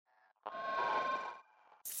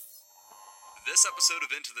This episode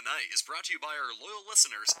of Into the Night is brought to you by our loyal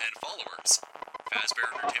listeners and followers. Fazbear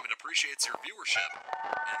Entertainment appreciates your viewership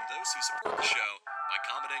and those who support the show by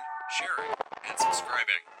commenting, sharing, and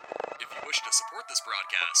subscribing. If you wish to support this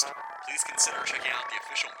broadcast, please consider checking out the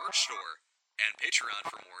official merch store and Patreon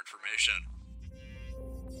for more information.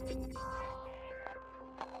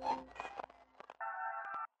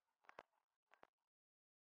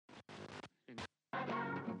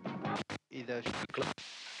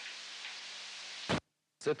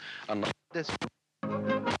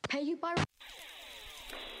 Pay you by...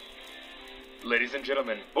 Ladies and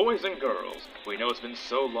gentlemen, boys and girls, we know it's been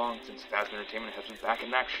so long since Fazbear Entertainment has been back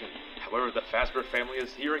in action. However, the Fazbear family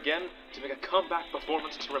is here again to make a comeback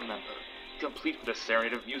performance to remember, complete with a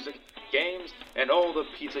serenade of music, games, and all the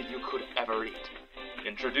pizza you could ever eat.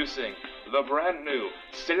 Introducing the brand new,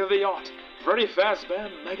 state-of-the-art Freddy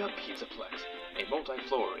Fazbear Mega Pizzaplex, a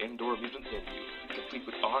multi-floor indoor amusement venue, complete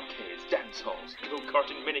with arcades, dance halls,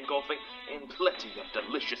 go-karting, mini-golfing, and plenty of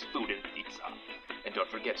delicious food and pizza. And don't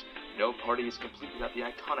forget, no party is complete without the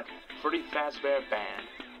iconic Freddy Fazbear Band.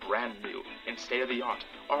 Brand new and state-of-the-art,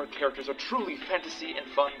 our characters are truly fantasy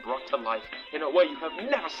and fun brought to life in a way you have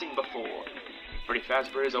never seen before. Freddy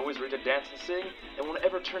Fazbear is always ready to dance and sing, and won't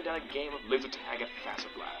ever turn down a game of laser tag and Fazer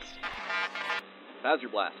Blast.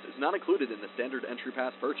 Fazer Blast is not included in the standard entry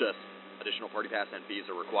pass purchase. Additional party pass and fees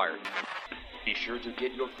are required. Be sure to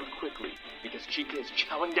get your food quickly, because Chica is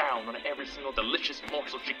chowing down on every single delicious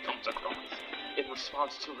morsel she comes across. In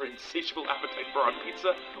response to her insatiable appetite for our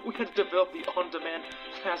pizza, we had to develop the on-demand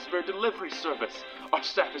Fazbear delivery service. Our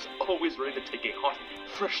staff is always ready to take a hot,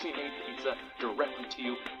 freshly made pizza directly to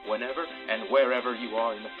you whenever and wherever you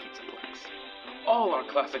are in the Pizzaplex. All our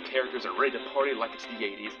classic characters are ready to party like it's the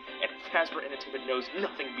 80s, and Fazbear Entertainment knows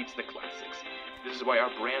nothing beats the classics. This is why our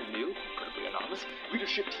brand new, incredibly anonymous,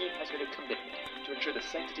 leadership team has made a commitment to ensure the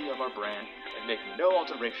sanctity of our brand and make no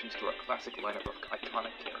alterations to our classic lineup of iconic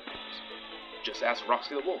characters. Just ask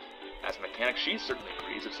Roxy the Wolf. As a mechanic, she certainly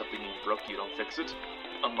agrees if something broke, you don't fix it.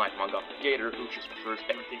 Unlike Mongol the Gator, who just prefers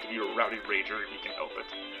everything to be a rowdy rager if he can help it.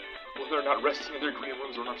 Whether or not resting in their green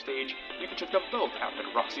rooms or on our stage, you can check them both out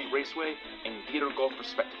at Roxy Raceway and Gator Golf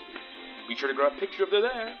respectively. Be sure to grab a picture if they're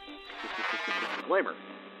there. Disclaimer.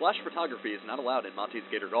 Flash photography is not allowed in Monty's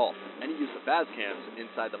Gator Golf. Any use of Faz cams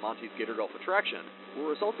inside the Monty's Gator Golf attraction will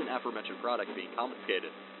result in aforementioned product being confiscated.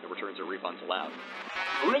 No returns or refunds allowed.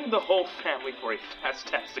 Bring the whole family for a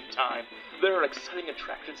fantastic time. There are exciting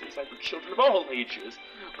attractions inside for children of all ages.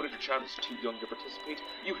 But if your child is too young to participate,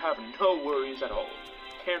 you have no worries at all.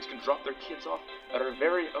 Parents can drop their kids off at our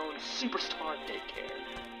very own Superstar Daycare.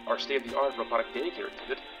 Our state-of-the-art robotic daycare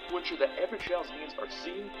attendant will ensure that every child's needs are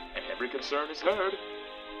seen and every concern is heard.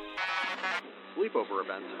 Sleepover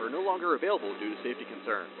events are no longer available due to safety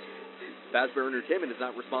concerns. Fazbear Entertainment is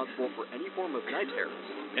not responsible for any form of night terrors,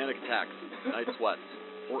 panic attacks, night sweats,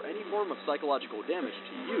 or any form of psychological damage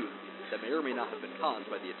to youth that may or may not have been caused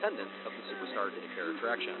by the attendance of the Superstar Daycare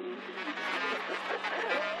attraction.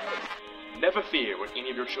 Never fear what any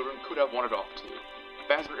of your children could have wandered off to.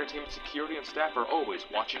 Fazbear Entertainment security and staff are always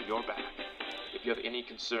watching your back. If you have any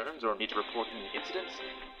concerns or need to report any incidents,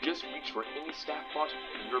 just reach for any staff bot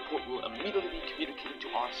and your report will immediately be communicated to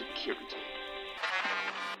our security team.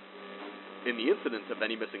 In the incidence of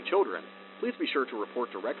any missing children, please be sure to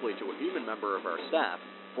report directly to a human member of our staff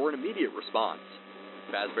for an immediate response.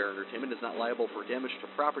 Fazbear Entertainment is not liable for damage to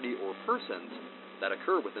property or persons that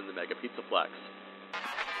occur within the Mega Pizzaplex.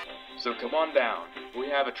 So come on down. We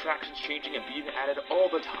have attractions changing and being added all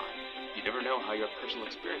the time. You never know how your personal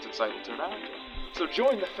experience inside will turn out. So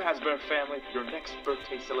join the Fazbear family for your next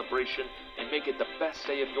birthday celebration and make it the best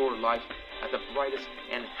day of your life at the brightest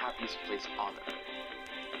and happiest place on earth.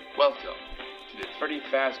 Welcome to the Freddy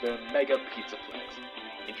Fazbear Mega Pizzaplex.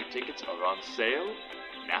 Entry tickets are on sale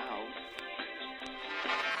now.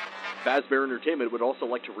 Fazbear Entertainment would also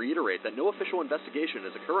like to reiterate that no official investigation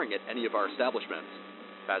is occurring at any of our establishments.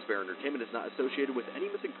 Fazbear Entertainment is not associated with any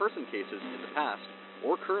missing person cases in the past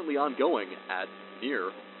or currently ongoing at,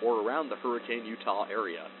 near, or around the Hurricane, Utah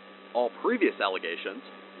area. All previous allegations,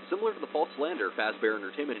 similar to the false slander Fazbear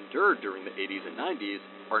Entertainment endured during the 80s and 90s,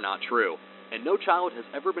 are not true, and no child has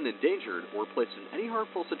ever been endangered or placed in any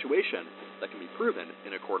harmful situation that can be proven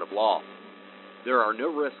in a court of law. There are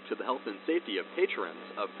no risks to the health and safety of patrons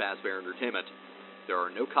of Fazbear Entertainment. There are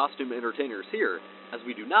no costume entertainers here, as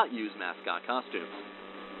we do not use mascot costumes.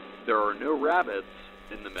 There are no rabbits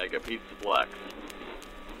in the Mega Pizzaplex.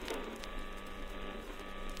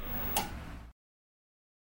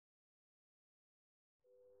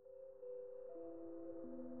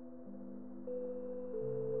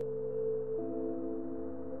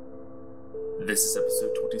 This is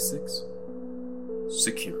episode 26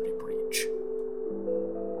 security breach.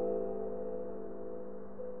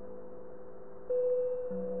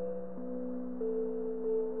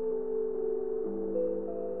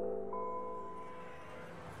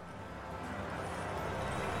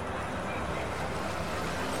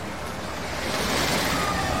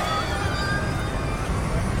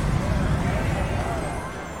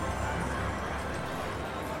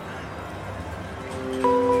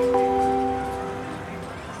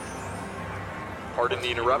 Pardon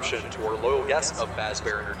the interruption to our loyal guests of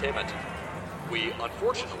Fazbear Entertainment. We,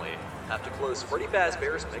 unfortunately, have to close Freddy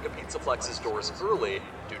Fazbear's Mega Pizzaplex's doors early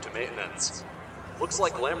due to maintenance. Looks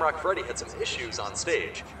like Glamrock Freddy had some issues on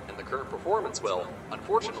stage, and the current performance will,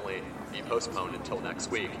 unfortunately, be postponed until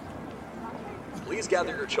next week. Please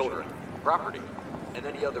gather your children, property, and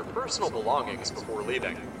any other personal belongings before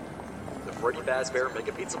leaving. The Freddy Fazbear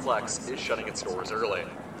Mega Pizzaplex is shutting its doors early.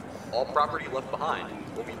 All property left behind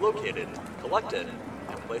will be located, collected,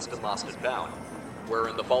 and placed in Lost and Found, where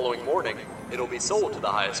in the following morning, it'll be sold to the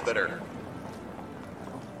highest bidder.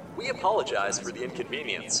 We apologize for the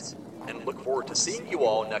inconvenience, and look forward to seeing you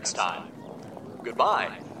all next time.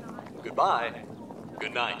 Goodbye. Goodbye.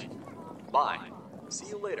 Good night. Bye. See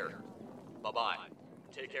you later. Bye-bye.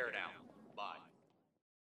 Take care now. Bye.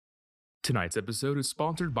 Tonight's episode is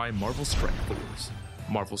sponsored by Marvel Strike Force.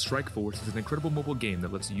 Marvel Strike Force is an incredible mobile game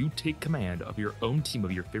that lets you take command of your own team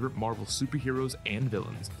of your favorite Marvel superheroes and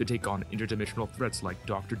villains to take on interdimensional threats like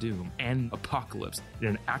Doctor Doom and Apocalypse in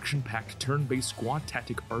an action-packed turn-based squad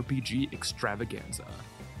tactic RPG extravaganza.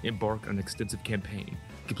 Embark on an extensive campaign,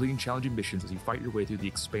 completing challenging missions as you fight your way through the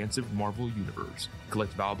expansive Marvel universe,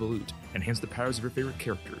 collect valuable loot, enhance the powers of your favorite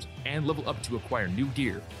characters, and level up to acquire new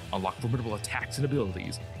gear, unlock formidable attacks and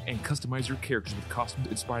abilities, and customize your characters with costumes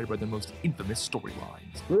inspired by the most infamous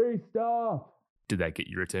storylines. Free stuff! Did that get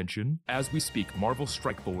your attention? As we speak, Marvel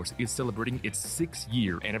Strike Force is celebrating its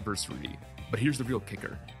 6-year anniversary. But here's the real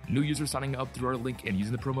kicker. New users signing up through our link and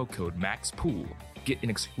using the promo code MAXPOOL get an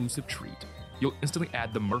exclusive treat. You'll instantly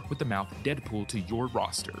add the Merc with the Mouth Deadpool to your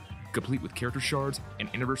roster, complete with character shards, an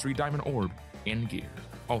anniversary diamond orb, and gear.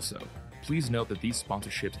 Also, please note that these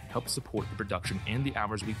sponsorships help support the production and the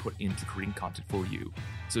hours we put into creating content for you.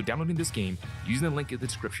 So downloading this game, using the link in the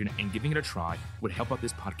description, and giving it a try would help out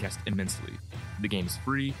this podcast immensely. The game is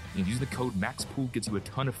free, and using the code MAXPOOL gets you a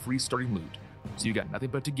ton of free starting loot. So you got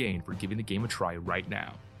nothing but to gain for giving the game a try right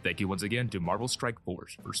now. Thank you once again to Marvel Strike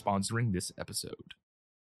Force for sponsoring this episode.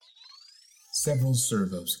 Several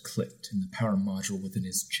servos clicked, and the power module within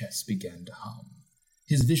his chest began to hum.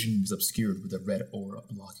 His vision was obscured with a red aura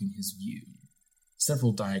blocking his view.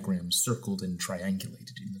 Several diagrams circled and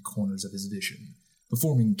triangulated in the corners of his vision,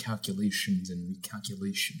 performing calculations and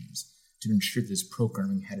recalculations to ensure that his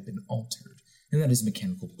programming had been altered and that his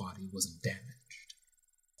mechanical body wasn't damaged.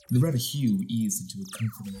 The red hue eased into a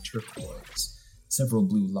comforting turquoise. Several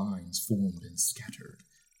blue lines formed and scattered,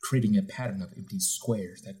 creating a pattern of empty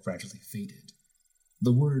squares that gradually faded.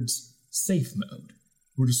 The words "Safe Mode"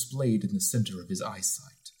 were displayed in the center of his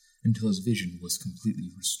eyesight until his vision was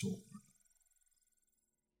completely restored.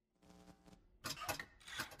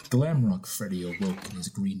 Glamrock Freddy awoke in his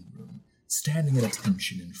green room, standing at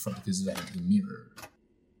attention in front of his vanity mirror.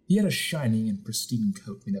 He had a shiny and pristine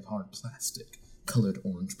coat made of hard plastic, colored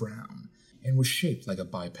orange-brown, and was shaped like a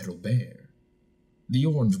bipedal bear. The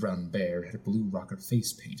orange-brown bear had blue rocker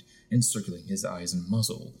face paint encircling his eyes and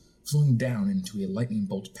muzzle, flowing down into a lightning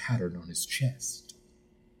bolt pattern on his chest.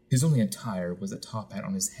 His only attire was a top hat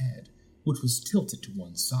on his head, which was tilted to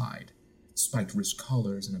one side. Spiked wrist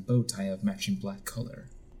collars and a bow tie of matching black color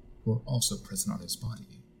were also present on his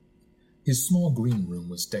body. His small green room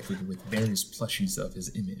was decorated with various plushies of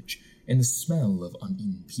his image, and the smell of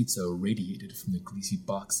uneaten pizza radiated from the greasy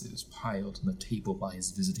boxes piled on the table by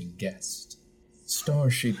his visiting guest.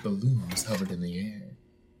 Star-shaped balloons hovered in the air,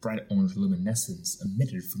 bright orange luminescence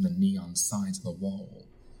emitted from the neon signs on the wall,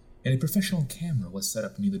 and a professional camera was set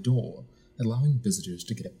up near the door, allowing visitors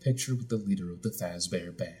to get a picture with the leader of the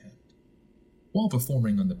Fazbear Band. While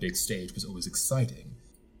performing on the big stage was always exciting,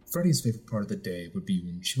 Freddy's favorite part of the day would be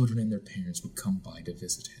when children and their parents would come by to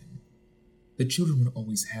visit him. The children would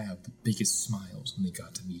always have the biggest smiles when they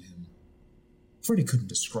got to meet him. Freddy couldn't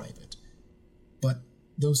describe it, but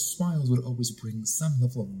those smiles would always bring some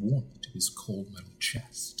level of warmth to his cold metal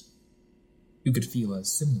chest. You could feel a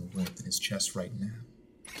similar warmth in his chest right now.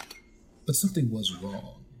 But something was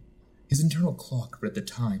wrong. His internal clock read the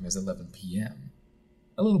time as 11 p.m.,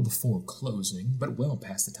 a little before closing, but well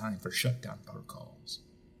past the time for shutdown protocols.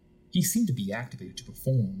 He seemed to be activated to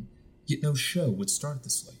perform, yet no show would start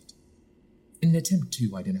this late. In an attempt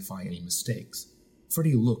to identify any mistakes,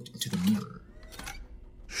 Freddy looked into the mirror.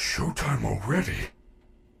 Showtime already?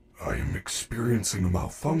 I am experiencing a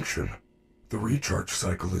malfunction. The recharge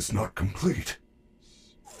cycle is not complete.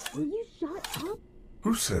 Will you shut up?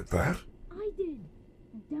 Who said that? I did.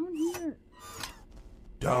 Down here.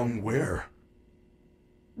 Down where?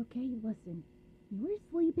 Okay, listen. You were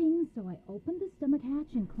sleeping, so I opened the stomach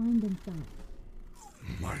hatch and climbed inside.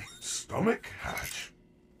 My stomach hatch?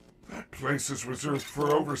 That place is reserved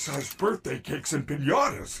for oversized birthday cakes and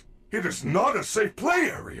piñatas. It is not a safe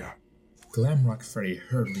play area. Glamrock Freddy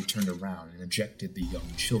hurriedly turned around and ejected the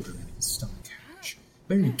young children into his stomach hatch,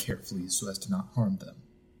 very carefully so as to not harm them.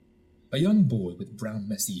 A young boy with brown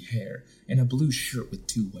messy hair and a blue shirt with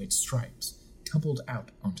 2 white stripes tumbled out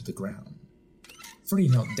onto the ground. Freddy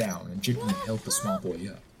knelt down and gently held the small boy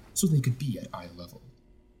up so they could be at eye level.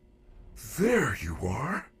 There you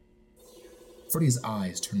are. Freddy's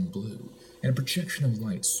eyes turned blue, and a projection of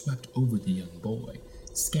light swept over the young boy,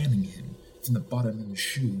 scanning him from the bottom of his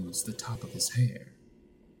shoes to the top of his hair.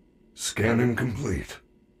 Scanning complete.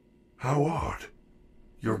 How odd.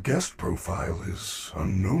 Your guest profile is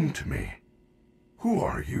unknown to me. Who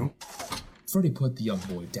are you? Freddy put the young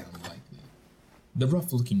boy down lightly. The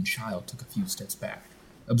rough-looking child took a few steps back,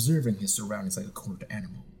 observing his surroundings like a cornered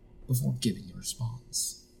animal, before giving a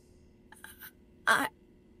response.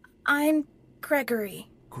 I'm Gregory.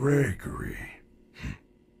 Gregory.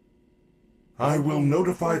 I will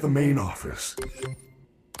notify the main office.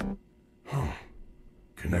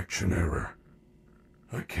 Connection error.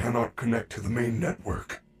 I cannot connect to the main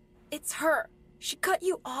network. It's her. She cut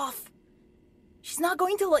you off. She's not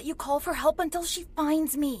going to let you call for help until she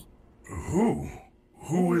finds me. Who?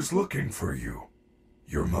 Who is looking for you?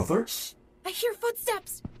 Your mother? I hear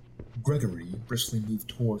footsteps. Gregory briskly moved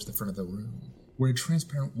towards the front of the room, where a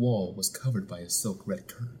transparent wall was covered by a silk red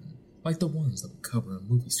curtain, like the ones that would cover a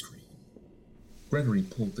movie screen. Gregory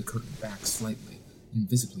pulled the curtain back slightly and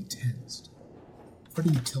visibly tensed.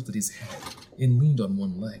 Freddy tilted his head and leaned on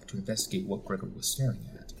one leg to investigate what Gregory was staring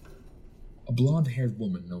at. A blonde-haired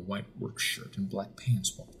woman in a white work shirt and black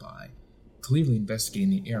pants walked by, clearly investigating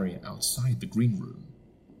the area outside the green room.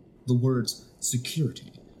 The words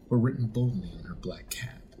 "security" were written boldly on her black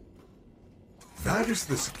cap. That is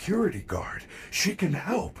the security guard. She can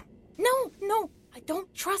help. No, I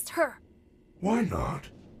don't trust her. Why not?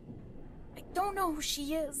 I don't know who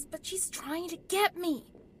she is, but she's trying to get me.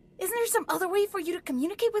 Isn't there some other way for you to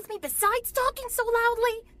communicate with me besides talking so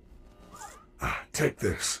loudly? Take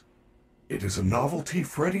this. It is a novelty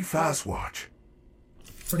Freddy Fazwatch.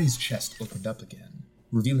 Freddy's chest opened up again,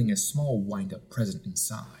 revealing a small wind-up present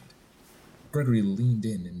inside. Gregory leaned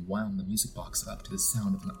in and wound the music box up to the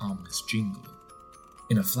sound of an ominous jingle.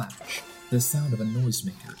 In a flash, the sound of a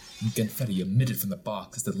noisemaker and confetti emitted from the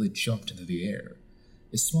box as the lid jumped into the air.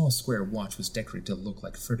 A small square watch was decorated to look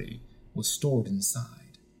like Freddy, was stored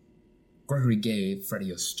inside. Gregory gave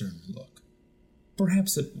Freddy a stern look.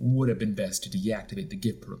 Perhaps it would have been best to deactivate the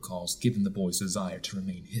gift protocols given the boy's desire to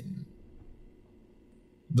remain hidden.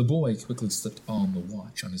 The boy quickly slipped on the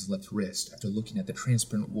watch on his left wrist after looking at the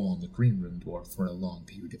transparent wall in the green room door for a long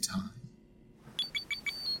period of time.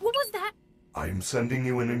 What was that? I am sending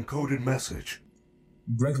you an encoded message.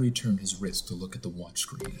 Gregory turned his wrist to look at the watch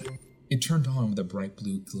screen. It turned on with a bright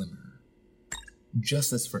blue glimmer.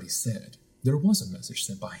 Just as Freddy said, there was a message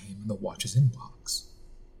sent by him in the watch's inbox.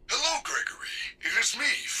 Hello, Gregory. It is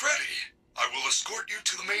me, Freddy. I will escort you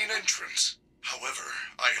to the main entrance. However,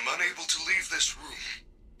 I am unable to leave this room.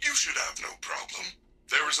 You should have no problem.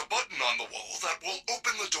 There is a button on the wall that will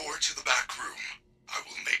open the door to the back room. I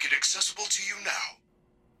will make it accessible to you now.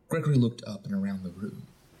 Gregory looked up and around the room,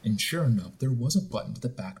 and sure enough, there was a button to the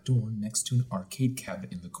back door next to an arcade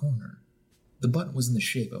cabinet in the corner. The button was in the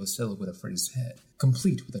shape of a silhouette of Freddy's head,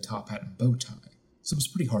 complete with a top hat and bow tie, so it was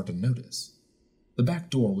pretty hard to notice. The back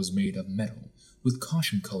door was made of metal, with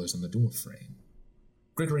caution colors on the door frame.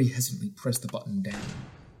 Gregory hesitantly pressed the button down.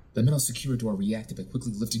 The metal security door reacted by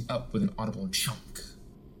quickly lifting up with an audible chunk.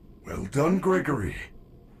 Well done, Gregory.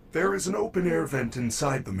 There is an open-air vent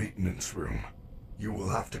inside the maintenance room. You will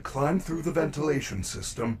have to climb through the ventilation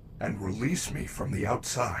system and release me from the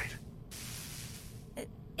outside.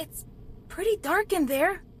 It's pretty dark in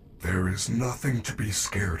there. There is nothing to be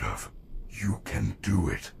scared of. You can do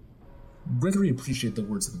it. Gregory appreciated the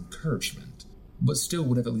words of encouragement, but still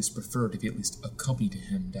would have at least preferred if he at least accompanied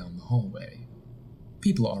him down the hallway.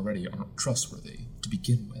 People already aren't trustworthy, to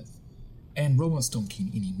begin with, and robots don't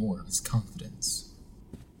gain any more of his confidence.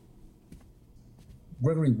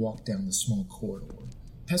 Gregory walked down the small corridor,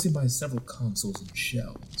 passing by several consoles and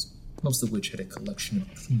shelves, most of which had a collection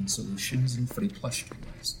of clean solutions and Freddy plush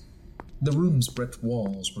toys. The room's brick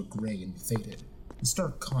walls were gray and faded, in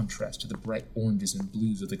stark contrast to the bright oranges and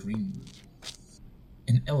blues of the green room.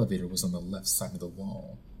 An elevator was on the left side of the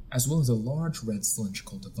wall, as well as a large red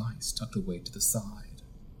cylindrical device tucked away to the side.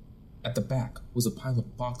 At the back was a pile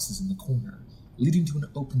of boxes in the corner, leading to an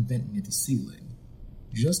open vent near the ceiling,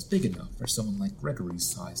 just big enough for someone like Gregory's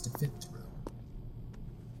size to fit through.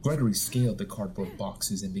 Gregory scaled the cardboard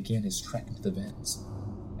boxes and began his trek into the vents.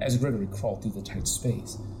 As Gregory crawled through the tight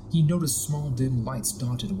space, he noticed small dim lights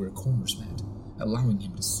dotted where corners met, allowing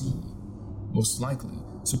him to see. Most likely,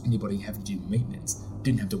 so anybody having to do maintenance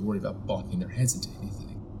didn't have to worry about bonking their heads into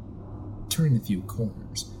anything. Turning a few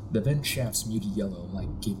corners, the vent shaft's muted yellow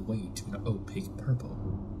light gave way to an opaque purple.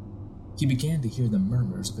 He began to hear the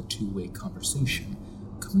murmurs of a two-way conversation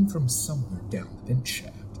coming from somewhere down the vent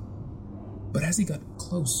shaft. But as he got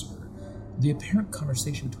closer, the apparent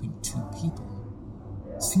conversation between two people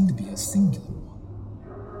seemed to be a singular one.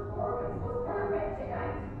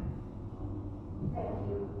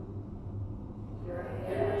 Your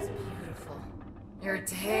hair is beautiful. Your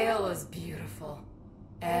tail is beautiful.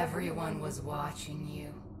 Everyone was watching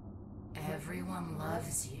you. Everyone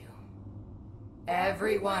loves you.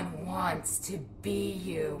 Everyone wants to be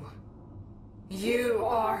you. You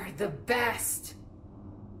are the best.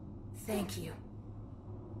 Thank you.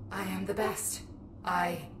 I am the best.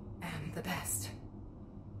 I am the best.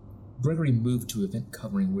 Gregory moved to a vent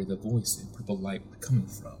covering where the voice and purple light were coming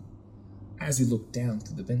from. As he looked down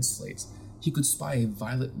through the vent slates, he could spy a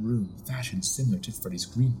violet room fashioned similar to Freddy's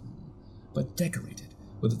green room, but decorated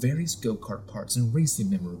with various go-kart parts and racing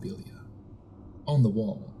memorabilia. On the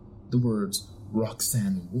wall, the words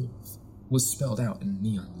Roxanne Wolf was spelled out in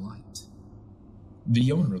neon light.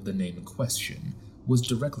 The owner of the name in question was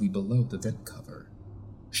directly below the vent cover.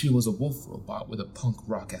 She was a wolf robot with a punk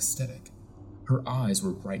rock aesthetic. Her eyes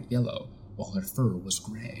were bright yellow, while her fur was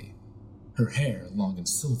gray. Her hair, long and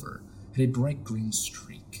silver, had a bright green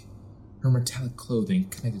streak. Her metallic clothing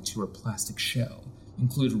connected to her plastic shell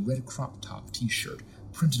included a red crop top t-shirt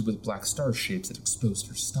printed with black star shapes that exposed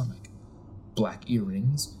her stomach, black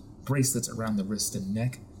earrings, bracelets around the wrist and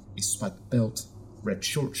neck, a spiked belt, red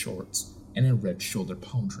short shorts, and a red shoulder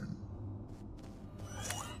pauldron.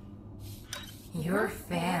 Your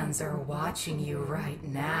fans are watching you right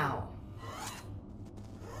now.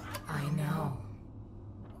 I know.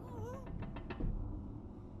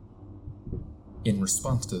 In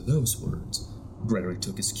response to those words, Gregory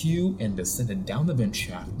took his cue and descended down the vent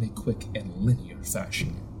shaft in a quick and linear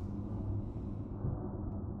fashion.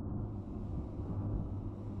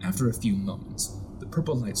 After a few moments, the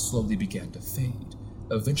purple light slowly began to fade,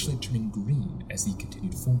 eventually turning green as he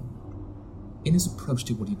continued forward. In his approach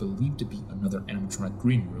to what he believed to be another animatronic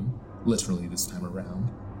green room, literally this time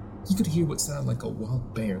around, he could hear what sounded like a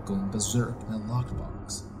wild bear going berserk in a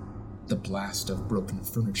lockbox. The blast of broken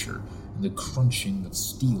furniture and the crunching of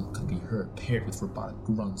steel could be heard, paired with robotic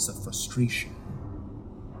grunts of frustration.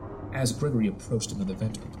 As Gregory approached another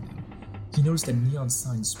vent opening, he noticed a neon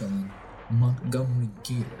sign spelling Montgomery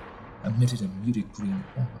Gator emitted a muted green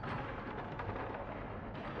aura.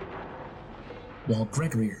 While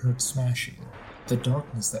Gregory heard smashing, the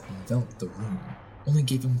darkness that enveloped the room only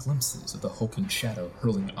gave him glimpses of the hulking shadow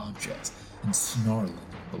hurling objects and snarling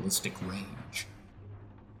in ballistic rage.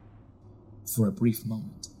 For a brief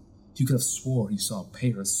moment, he could have swore he saw a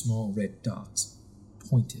pair of small red dots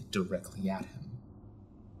pointed directly at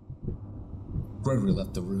him. Gregory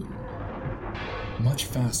left the room, much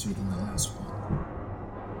faster than the last one.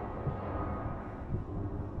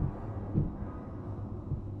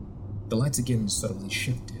 The lights again subtly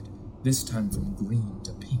shifted, this time from green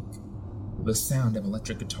to pink. The sound of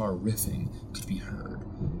electric guitar riffing could be heard,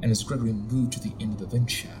 and as Gregory moved to the end of the vent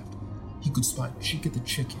shaft, he could spot Chica the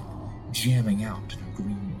chicken jamming out in her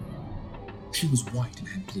green room. She was white and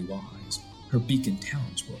had blue eyes. Her beak and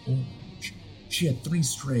talons were orange. She had 3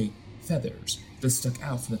 stray feathers that stuck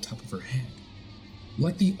out from the top of her head.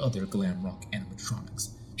 Like the other glam rock animatronics,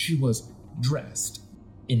 she was dressed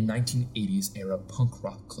in 1980s era punk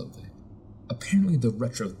rock clothing. Apparently the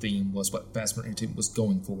retro theme was what Fazbear Entertainment was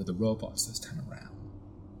going for with the robots this time around.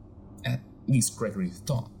 At least Gregory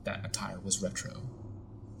thought that attire was retro.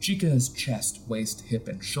 Chica's chest, waist, hip,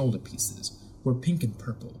 and shoulder pieces were pink and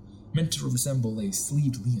purple, meant to resemble a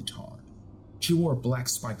sleeved leotard. She wore black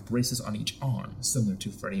spiked braces on each arm, similar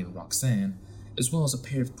to Freddy and Roxanne, as well as a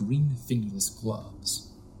pair of green fingerless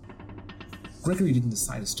gloves. Gregory didn't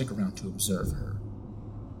decide to stick around to observe her.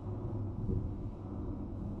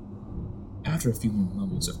 After a few more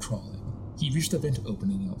moments of crawling, he reached a vent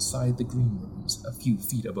opening outside the green rooms, a few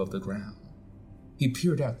feet above the ground. He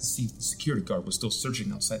peered out to see if the security guard was still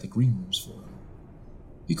searching outside the green rooms for him.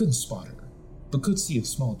 He couldn't spot her, but could see a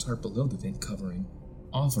small tarp below the vent covering,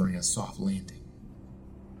 offering a soft landing.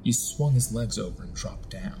 He swung his legs over and dropped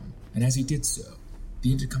down, and as he did so,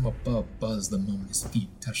 the intercom above buzzed the moment his feet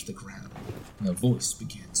touched the ground, and a voice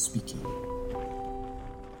began speaking.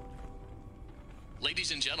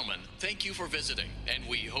 Ladies and gentlemen, thank you for visiting, and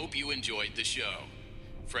we hope you enjoyed the show.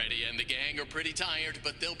 Freddy and the gang are pretty tired,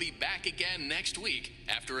 but they'll be back again next week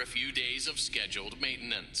after a few days of scheduled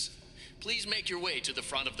maintenance. Please make your way to the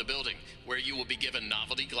front of the building, where you will be given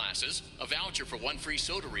novelty glasses, a voucher for 1 free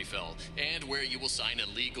soda refill, and where you will sign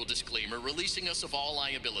a legal disclaimer releasing us of all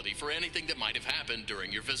liability for anything that might have happened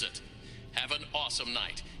during your visit. Have an awesome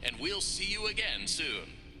night, and we'll see you again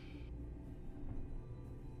soon.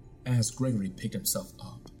 As Gregory picked himself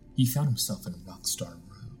up, he found himself in Rockstar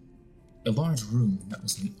Row, a large room that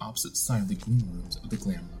was on the opposite side of the green rooms of the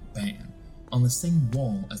Glamrock Band, on the same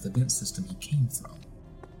wall as the vent system he came from.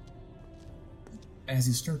 As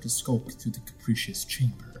he started to skulk through the capricious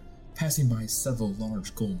chamber, passing by several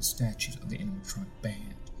large golden statues of the animatronic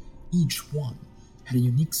band, each one had a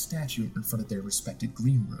unique statue in front of their respective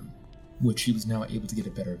green room, which he was now able to get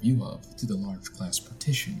a better view of through the large glass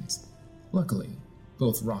partitions. Luckily,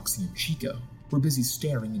 both Roxy and Chico were busy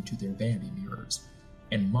staring into their vanity mirrors,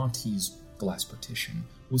 and Monty's glass partition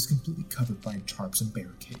was completely covered by tarps and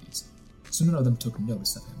barricades, so none of them took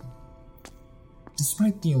notice of him.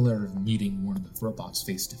 Despite the allure of meeting one of the robots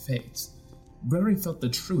face to face, Gregory felt the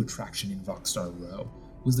true attraction in Rockstar Row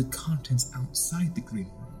was the contents outside the green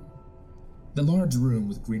room. The large room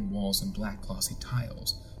with green walls and black glossy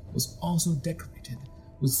tiles was also decorated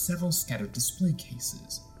with several scattered display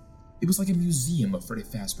cases. It was like a museum of Freddy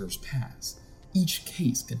Fazbear's past. Each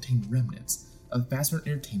case contained remnants of Fazbear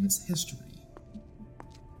Entertainment's history.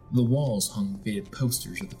 The walls hung faded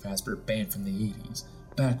posters of the Fazbear Band from the 80s,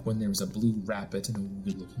 back when there was a blue rabbit and a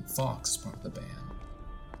weird-looking fox as part of the band.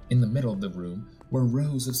 In the middle of the room were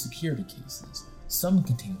rows of security cases. Some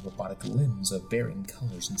contained robotic limbs of varying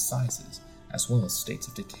colors and sizes, as well as states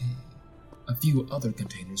of decay. A few other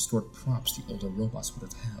containers stored props the older robots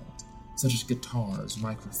would have held, such as guitars,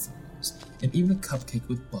 microphones, and even a cupcake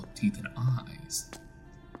with buck teeth and eyes.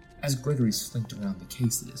 As Gregory slinked around the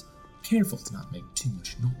cases, careful to not make too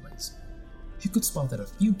much noise, he could spot that a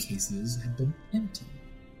few cases had been empty.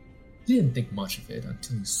 He didn't think much of it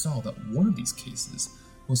until he saw that one of these cases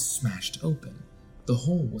was smashed open. The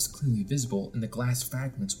hole was clearly visible and the glass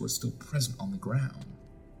fragments were still present on the ground.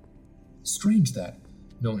 Strange that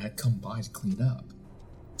no one had come by to clean it up.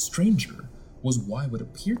 Stranger was why what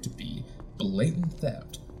appeared to be blatant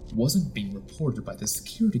theft wasn't being reported by the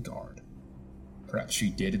security guard. Perhaps she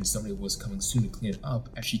did and somebody was coming soon to clean it up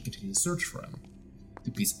as she continued to search for him.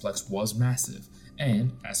 The Pizzaplex was massive,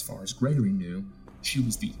 and, as far as Gregory knew, she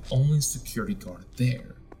was the only security guard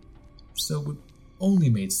there. So it only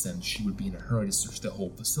made sense she would be in a hurry to search the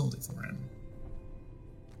whole facility for him.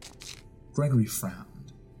 Gregory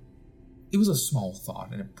frowned. It was a small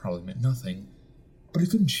thought and it probably meant nothing, but he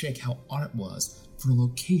couldn't shake how odd it was for a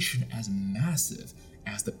location as massive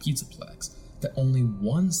as the Pizzaplex that only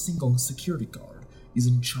one single security guard is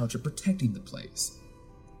in charge of protecting the place.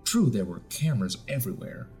 True, there were cameras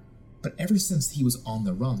everywhere, but ever since he was on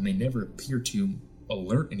the run, they never appeared to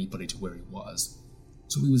alert anybody to where he was,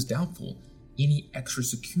 so he was doubtful any extra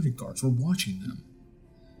security guards were watching them.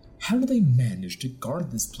 How did they manage to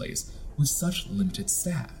guard this place with such limited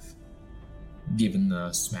staff? Given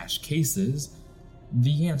the smashed cases,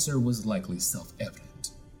 the answer was likely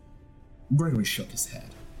self-evident. Gregory shook his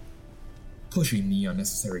head, pushing the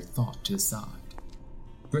unnecessary thought to his side.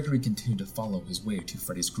 Gregory continued to follow his way to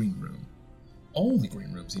Freddy's green room. All the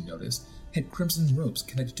green rooms, he noticed, had crimson ropes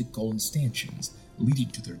connected to golden stanchions leading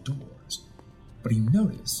to their doors. But he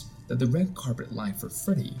noticed that the red carpet line for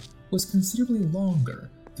Freddy was considerably longer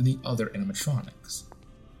than the other animatronics.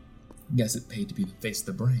 Guess it paid to be the face of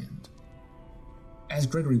the brand. As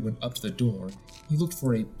Gregory went up to the door, he looked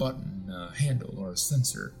for a button, a handle, or a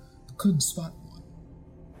sensor, but couldn't spot one.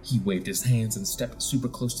 He waved his hands and stepped super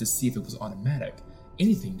close to see if it was automatic,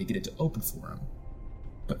 anything to get it to open for him.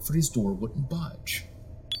 But Freddy's door wouldn't budge.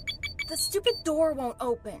 The stupid door won't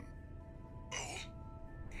open. Oh,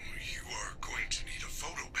 you are going to need a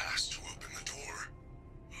photo pass to open the door.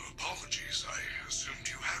 Apologies, I assumed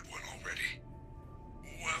you had one already.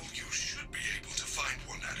 Well, you should be able to find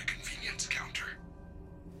one at a convenience counter.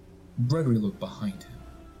 Gregory looked behind him.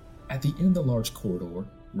 At the end of the large corridor,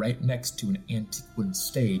 right next to an antique wooden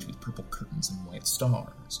stage with purple curtains and white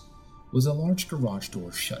stars, was a large garage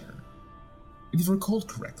door shutter. If he recalled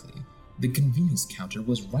correctly, the convenience counter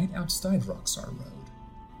was right outside Rockstar Road.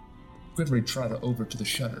 Gregory trotted over to the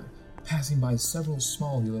shutter, passing by several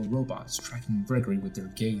small yellow robots tracking Gregory with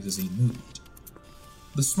their gaze as he moved.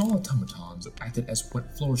 The small automatons acted as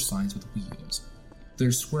wet floor signs with wheels.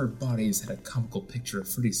 Their square bodies had a comical picture of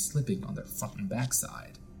Freddy slipping on their front and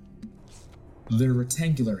backside. Their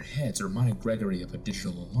rectangular heads reminded Gregory of a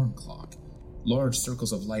digital alarm clock. Large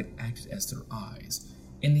circles of light acted as their eyes,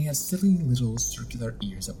 and they had silly little circular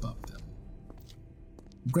ears above them.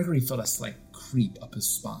 Gregory felt a slight creep up his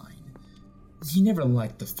spine. He never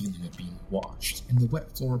liked the feeling of being watched, and the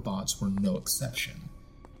wet floor bots were no exception.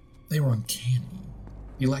 They were uncanny.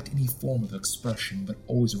 They lacked any form of expression, but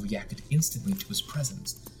always reacted instantly to his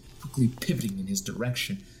presence, quickly pivoting in his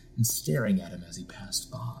direction and staring at him as he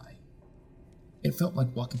passed by. It felt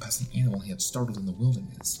like walking past an animal he had startled in the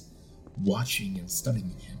wilderness, watching and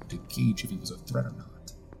studying him to gauge if he was a threat or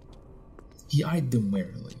not. He eyed them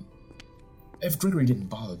warily. If Gregory didn't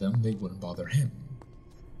bother them, they wouldn't bother him.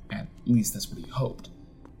 At least that's what he hoped.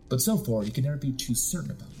 But so far, he could never be too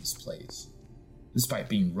certain about this place. Despite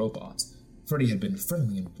being robots, Freddy had been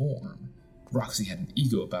friendly and warm, Roxy had an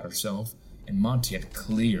ego about herself, and Monty had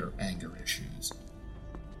clear anger issues.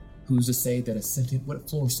 Who's to say that a sentient wet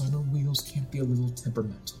floor sign on wheels can't be a little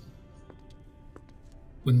temperamental?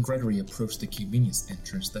 When Gregory approached the convenience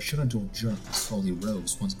entrance, the shutter door jerked and slowly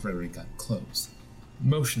rose once Gregory got close.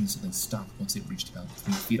 Motion suddenly stopped once it reached about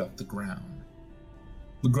 3 feet off the ground.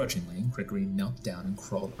 Begrudgingly, Gregory knelt down and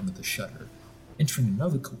crawled under the shutter, entering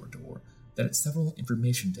another corridor that had several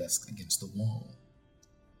information desks against the wall.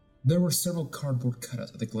 There were several cardboard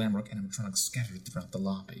cutouts of the Glamrock animatronics scattered throughout the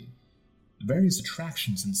lobby. Various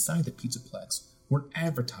attractions inside the Pizzaplex were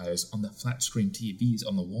advertised on the flat-screen TVs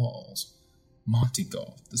on the walls. Monty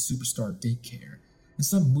Golf, the Superstar Daycare, and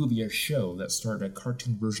some movie or show that starred a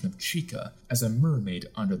cartoon version of Chica as a mermaid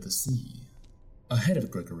under the sea. Ahead of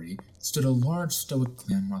Gregory stood a large stoic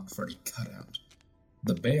Glamrock Freddy cutout.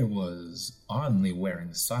 The bear was oddly wearing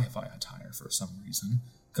sci-fi attire for some reason,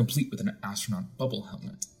 complete with an astronaut bubble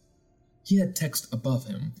helmet. He had text above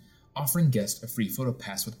him, offering guests a free photo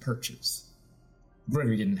pass with purchase.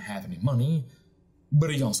 Gregory didn't have any money, but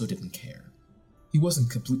he also didn't care. He wasn't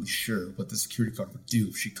completely sure what the security guard would do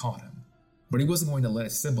if she caught him, but he wasn't going to let a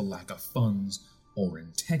simple lack of funds or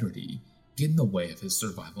integrity get in the way of his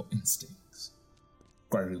survival instincts.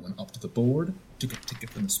 Gregory went up to the board, took a ticket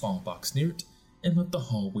from the small box near it, and left the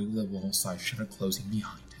hallway with the wall-side shutter closing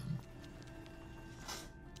behind him.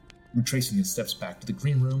 Retracing his steps back to the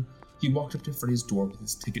green room, he walked up to Freddy's door with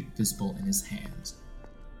his ticket visible in his hands.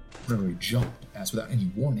 Gregory jumped as, without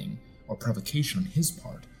any warning or provocation on his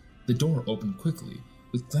part, the door opened quickly,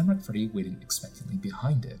 with Glamrock Freddy waiting expectantly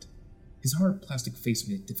behind it. His hard plastic face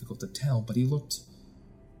made it difficult to tell, but he looked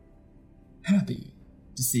happy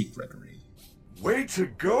to see Gregory. Way to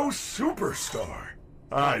go, Superstar!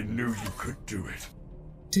 I knew you could do it.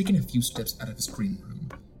 Taking a few steps out of his green room,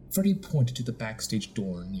 Freddy pointed to the backstage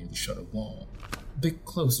door near the shutter wall, a bit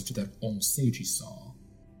closer to that old sage he saw.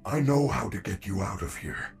 I know how to get you out of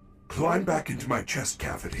here. Climb back into my chest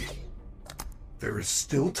cavity. There is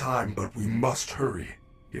still time, but we must hurry.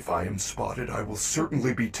 If I am spotted, I will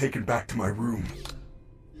certainly be taken back to my room.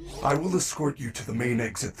 I will escort you to the main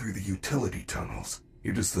exit through the utility tunnels.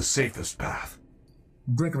 It is the safest path.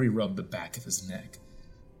 Gregory rubbed the back of his neck.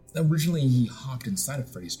 Originally, he hopped inside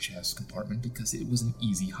of Freddy's chest compartment because it was an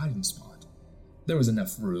easy hiding spot. There was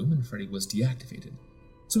enough room and Freddy was deactivated,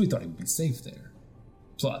 so he thought he would be safe there.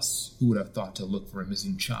 Plus, who would have thought to look for a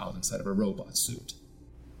missing child inside of a robot suit?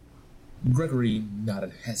 Gregory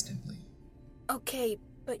nodded hesitantly. Okay,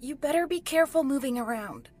 but you better be careful moving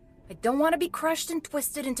around. I don't want to be crushed and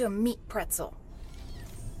twisted into a meat pretzel.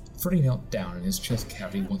 Freddy knelt down and his chest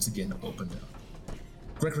cavity once again opened up.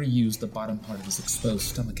 Gregory used the bottom part of his exposed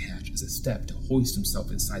stomach hatch as a step to hoist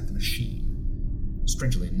himself inside the machine.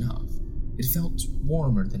 Strangely enough, it felt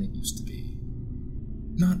warmer than it used to be.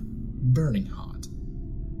 Not burning hot,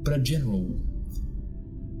 but a general warmth.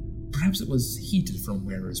 Perhaps it was heated from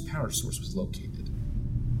where his power source was located.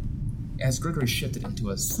 As Gregory shifted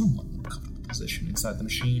into a somewhat more comfortable position inside the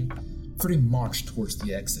machine, Freddy marched towards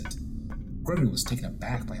the exit. Gregory was taken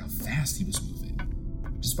aback by how fast he was moving.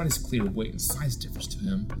 Despite his clear weight and size difference to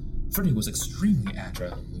him, Freddy was extremely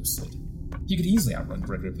agile and lucid. He could easily outrun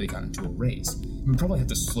Gregory if they got into a race, and would probably have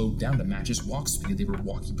to slow down to match his walk speed if they were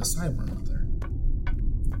walking beside one another.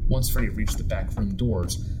 Once Freddy reached the back room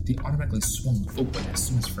doors, they automatically swung open as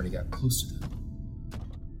soon as Freddy got close to them.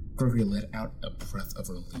 Gregory let out a breath of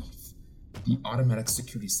relief. The automatic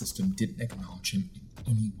security system didn't acknowledge him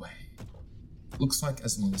in any way. Looks like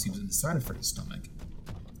as long as he was inside of Freddy's stomach,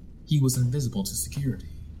 he was invisible to security.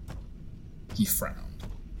 He frowned.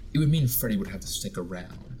 It would mean Freddy would have to stick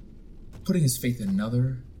around. Putting his faith in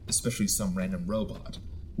another, especially some random robot,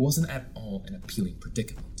 wasn't at all an appealing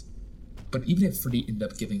predicament. But even if Freddy ended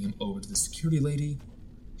up giving him over to the security lady,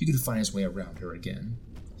 he could find his way around her again.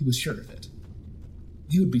 He was sure of it.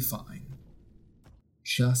 He would be fine.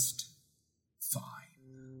 Just fine.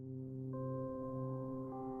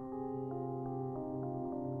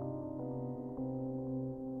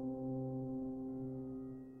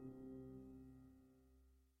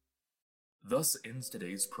 Thus ends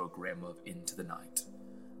today's program of Into the Night.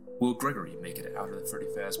 Will Gregory make it out of the Freddy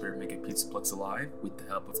Fazbear Mega Pizzaplex alive with the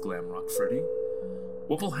help of Glamrock Freddy?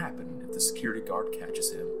 What will happen if the security guard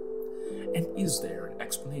catches him? And is there an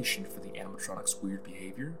explanation for the animatronic's weird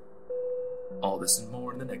behavior? All this and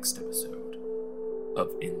more in the next episode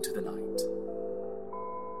of Into the Night.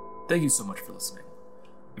 Thank you so much for listening.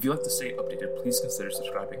 If you'd like to stay updated, please consider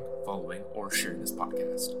subscribing, following, or sharing this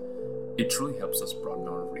podcast. It truly helps us broaden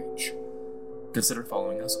our reach. Consider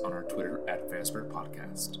following us on our Twitter at Fazbear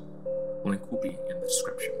Podcast. Link will be in the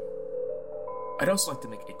description. I'd also like to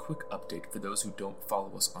make a quick update for those who don't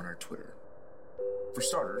follow us on our Twitter. For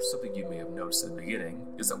starters, something you may have noticed in the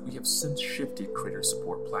beginning is that we have since shifted creator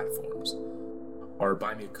support platforms. Our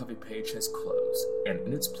Buy Me a Coffee page has closed, and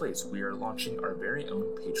in its place we are launching our very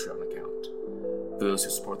own Patreon account. For those who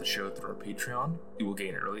support the show through our Patreon, you will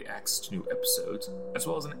gain early access to new episodes, as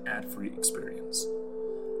well as an ad-free experience.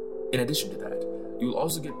 In addition to that, you will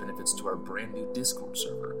also get benefits to our brand new Discord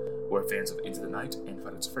server, where fans of Into the Night and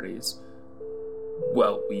Five Nights at Freddy's,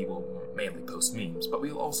 well, we will mainly post memes, but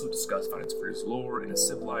we will also discuss Five Nights at Freddy's lore in a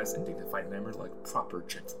civilized and dignified manner like proper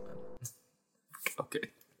gentlemen.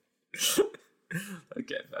 Okay.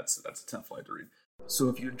 Okay, that's a tough line to read. So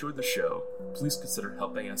if you enjoyed the show, please consider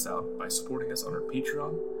helping us out by supporting us on our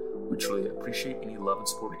Patreon. We truly appreciate any love and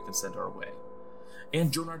support you can send our way.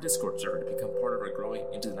 And join our Discord server to become part of our growing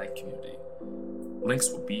Into the Night community. Links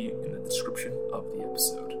will be in the description of the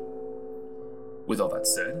episode. With all that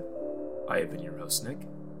said, I have been your host, Nick,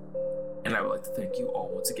 and I would like to thank you all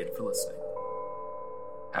once again for listening.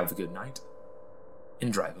 Have a good night,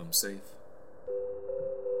 and drive home safe.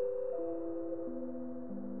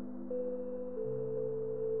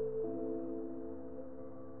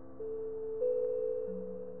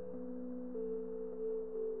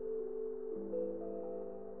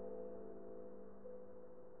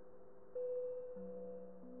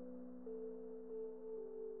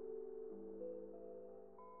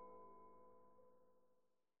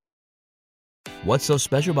 What's so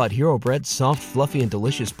special about Hero Bread's soft, fluffy, and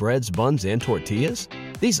delicious breads, buns, and tortillas?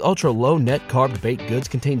 These ultra-low net-carb baked goods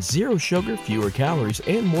contain zero sugar, fewer calories,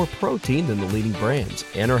 and more protein than the leading brands,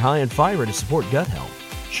 and are high in fiber to support gut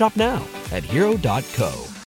health. Shop now at Hero.co.